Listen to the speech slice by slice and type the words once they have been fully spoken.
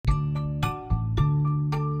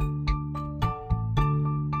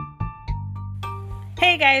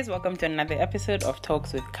Hey guys, welcome to another episode of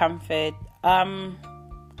Talks with Comfort.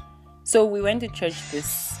 So we went to church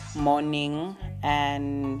this morning,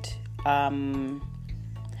 and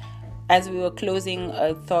as we were closing,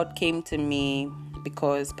 a thought came to me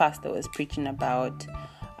because Pastor was preaching about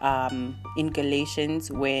in Galatians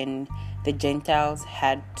when the Gentiles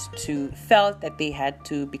felt that they had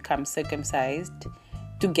to become circumcised,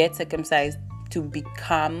 to get circumcised, to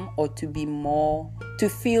become or to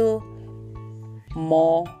feel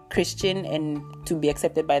more Christian and to be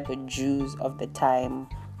accepted by the Jews of the time.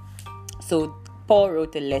 So Paul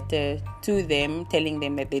wrote a letter to them telling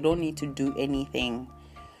them that they don't need to do anything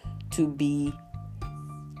to be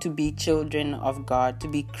children of God, to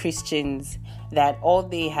be Christians, that all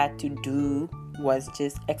they had to do was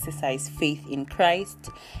just exercise faith in Christ,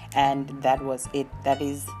 and that was it. That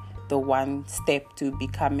is the one step to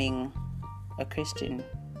becoming a Christian,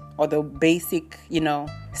 or the basic,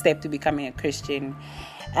 step to becoming a Christian.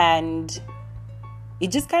 And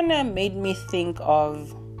it just kind of made me think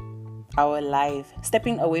of our life,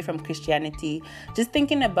 stepping away from Christianity, just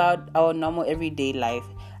thinking about our normal everyday life.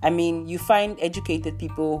 I mean, you find educated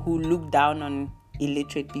people who look down on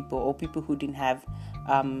illiterate people or people who didn't have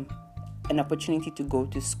an opportunity to go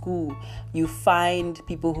to school. You find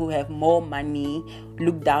people who have more money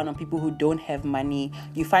look down on people who don't have money.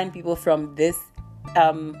 You find people from this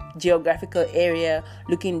geographical area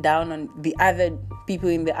looking down on the other people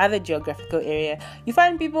in the other geographical area. You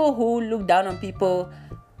find people who look down on people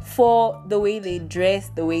for the way they dress,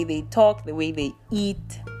 the way they talk, the way they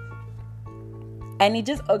eat. And it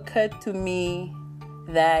just occurred to me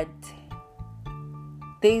that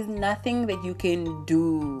there's nothing that you can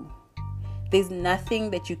do. There's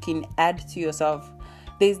nothing that you can add to yourself.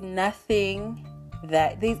 There's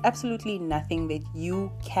absolutely nothing that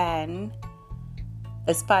you can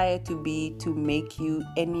aspire to be to make you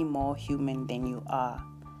any more human than you are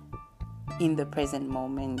in the present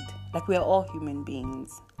moment. Like, we are all human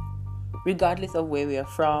beings, regardless of where we are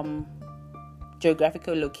from,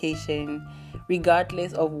 geographical location,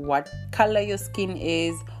 regardless of what color your skin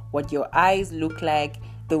is, what your eyes look like,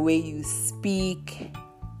 the way you speak.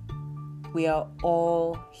 We are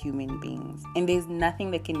all human beings, and there's nothing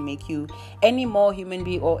that can make you any more human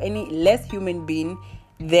being or any less human being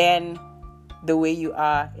than the way you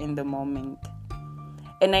are in the moment.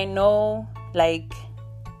 And I know,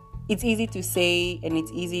 it's easy to say and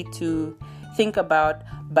it's easy to think about,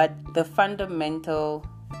 but the fundamental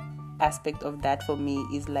aspect of that for me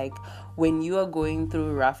is when you are going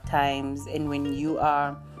through rough times and when you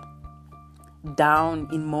are down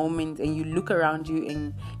in moments and you look around you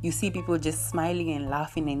and you see people just smiling and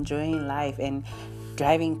laughing, enjoying life and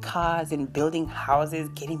driving cars and building houses,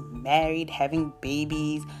 getting married, having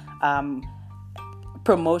babies,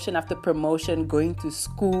 promotion after promotion, going to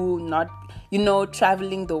school,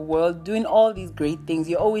 traveling the world, doing all these great things.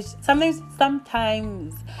 You always,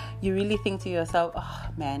 sometimes you really think to yourself, oh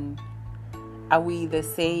man, are we the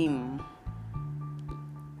same?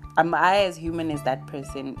 Am I as human as that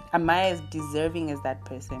person? Am I as deserving as that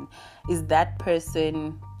person? Is that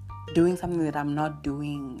person doing something that I'm not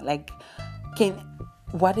doing?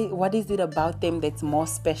 What is it about them that's more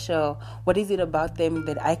special? What is it about them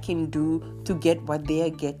that I can do to get what they are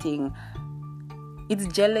getting? It's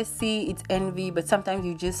jealousy, it's envy, but sometimes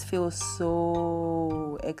you just feel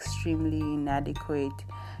so extremely inadequate.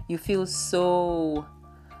 You feel so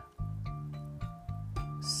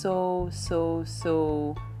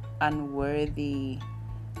unworthy.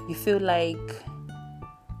 You feel like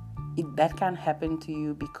that can't happen to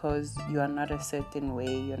you because you are not a certain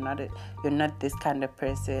way. You're not this kind of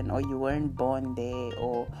person, or you weren't born there,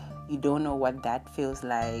 or you don't know what that feels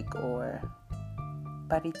like,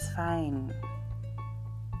 but it's fine.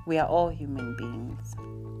 We are all human beings.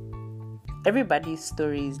 Everybody's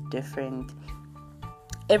story is different.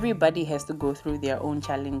 Everybody has to go through their own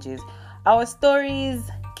challenges. Our stories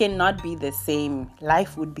cannot be the same.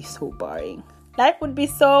 Life would be so boring. Life would be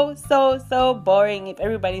so boring if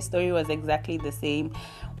everybody's story was exactly the same.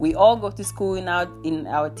 We all go to school in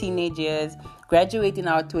our teenage years, graduate in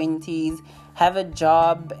our 20s, have a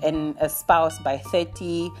job and a spouse by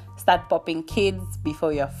 30, start popping kids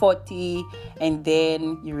before you're 40, and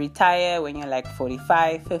then you retire when you're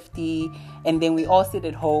 45, 50, and then we all sit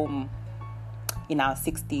at home in our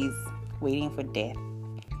 60s waiting for death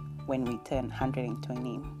when we turn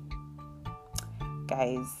 120.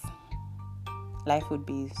 Guys, life would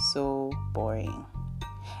be so boring.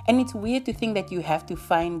 And it's weird to think that you have to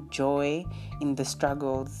find joy in the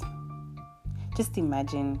struggles. Just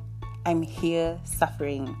imagine, I'm here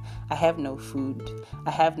suffering. I have no food.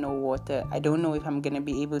 I have no water. I don't know if I'm going to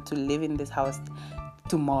be able to live in this house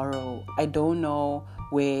tomorrow. I don't know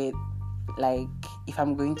where, like, if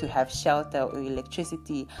I'm going to have shelter or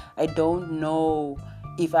electricity. I don't know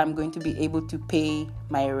if I'm going to be able to pay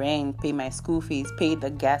my rent, pay my school fees, pay the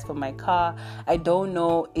gas for my car. I don't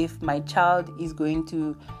know if my child is going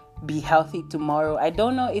to be healthy tomorrow. I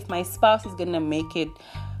don't know if my spouse is going to make it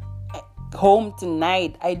home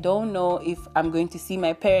tonight. I don't know if I'm going to see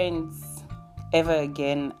my parents ever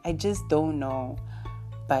again. I just don't know.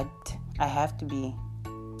 But I have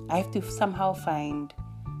to somehow find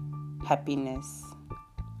happiness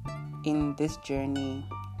in this journey,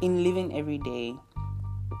 in living every day,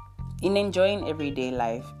 in enjoying everyday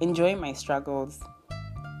life, enjoying my struggles.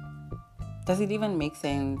 Does it even make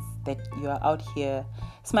sense that you are out here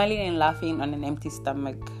smiling and laughing on an empty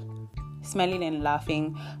stomach, smiling and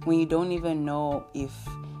laughing when you don't even know if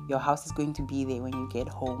your house is going to be there when you get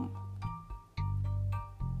home?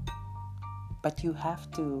 But you have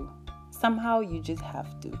to. Somehow you just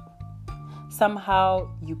have to. Somehow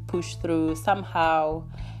you push through. Somehow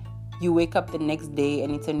you wake up the next day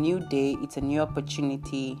and it's a new day. It's a new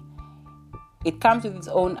opportunity. It comes with its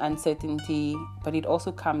own uncertainty, but it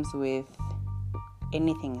also comes with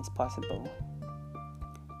anything is possible.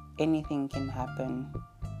 Anything can happen.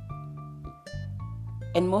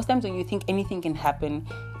 And most times when you think anything can happen,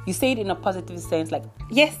 you say it in a positive sense, like,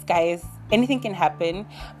 yes, guys, anything can happen.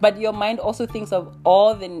 But your mind also thinks of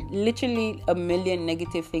all the literally a million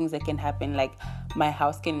negative things that can happen. Like, my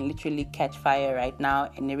house can literally catch fire right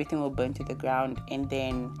now and everything will burn to the ground. And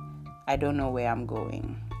then I don't know where I'm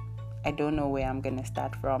going. I don't know where I'm going to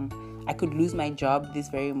start from. I could lose my job this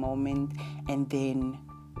very moment, and then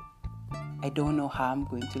I don't know how I'm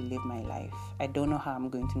going to live my life. I don't know how I'm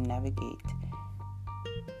going to navigate.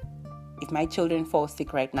 If my children fall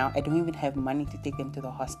sick right now, I don't even have money to take them to the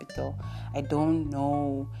hospital. I don't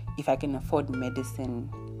know if I can afford medicine.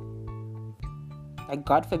 Like,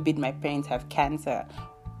 God forbid my parents have cancer.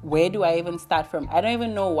 Where do I even start from? I don't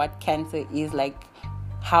even know what cancer is. Like,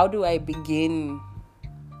 how do I begin?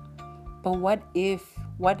 But what if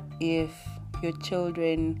your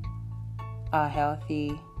children are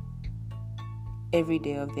healthy every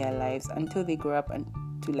day of their lives until they grow up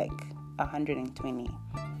to like 120?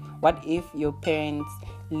 What if your parents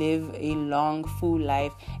live a long, full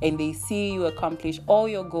life and they see you accomplish all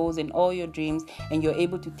your goals and all your dreams, and you're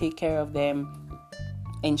able to take care of them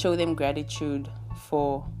and show them gratitude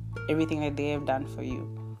for everything that they have done for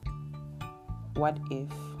you? What if?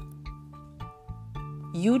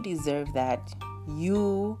 You deserve that.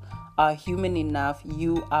 You are human enough.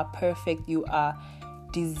 You are perfect. You are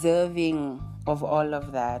deserving of all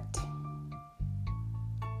of that.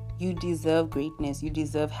 You deserve greatness. You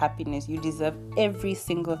deserve happiness. You deserve every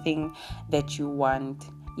single thing that you want.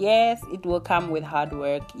 Yes, it will come with hard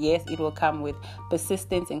work. Yes, it will come with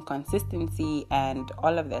persistence and consistency and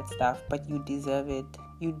all of that stuff. But you deserve it.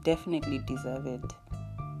 You definitely deserve it.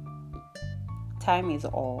 Time is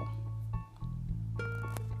all.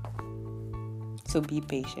 So be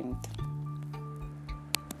patient.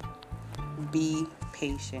 Be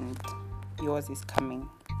patient. Yours is coming.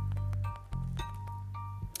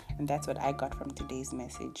 And that's what I got from today's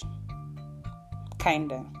message.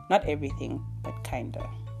 Kinda. Not everything, but kinda.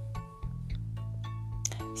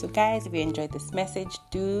 So guys, if you enjoyed this message,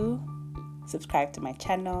 do subscribe to my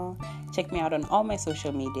channel. Check me out on all my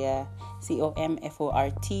social media. COMFORT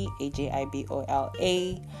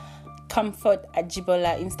AJIBOLA. Comfort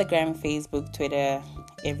Ajibola, Instagram, Facebook, Twitter,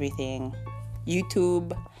 everything.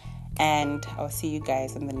 YouTube. And I'll see you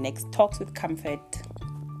guys on the next Talks with Comfort.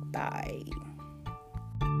 Bye.